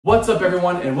What's up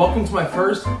everyone, and welcome to my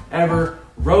first ever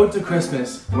Road to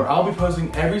Christmas, where I'll be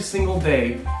posting every single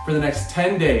day for the next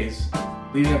 10 days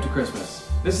leading up to Christmas.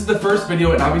 This is the first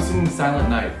video and I'll be singing Silent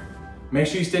Night. Make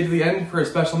sure you stay to the end for a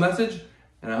special message,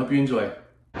 and I hope you enjoy.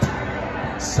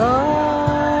 Silent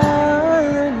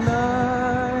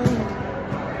night,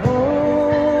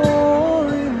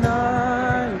 holy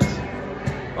night,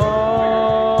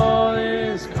 all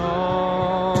is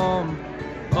calm,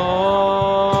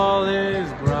 all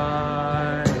is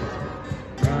bright,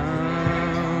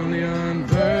 round the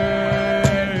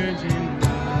unvirgin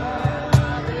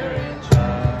mother and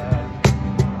child,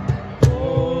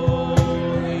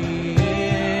 holy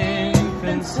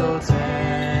infant so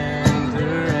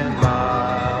tender and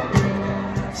mild,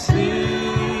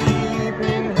 sleep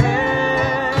in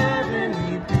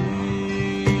heavenly peace,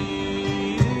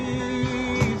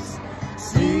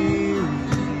 sleep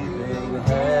in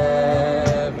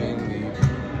heavenly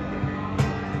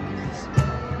peace.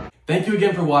 Thank you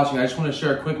again for watching. I just want to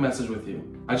share a quick message with you.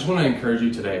 I just want to encourage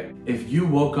you today. If you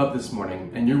woke up this morning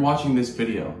and you're watching this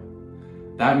video,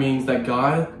 that means that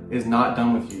God is not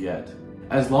done with you yet.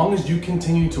 As long as you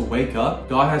continue to wake up,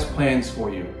 God has plans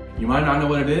for you. You might not know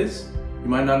what it is, you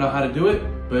might not know how to do it,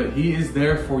 but He is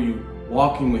there for you,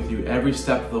 walking with you every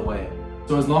step of the way.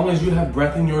 So as long as you have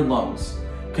breath in your lungs,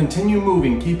 continue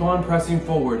moving, keep on pressing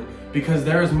forward, because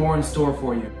there is more in store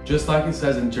for you. Just like it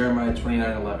says in Jeremiah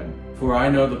 29:11, "For I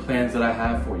know the plans that I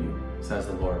have for you, says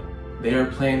the Lord. They are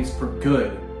plans for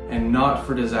good and not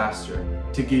for disaster,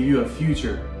 to give you a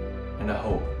future and a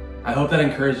hope." I hope that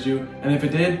encouraged you, and if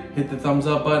it did, hit the thumbs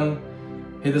up button,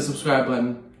 hit the subscribe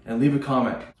button, and leave a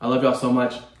comment. I love y'all so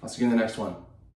much. I'll see you in the next one.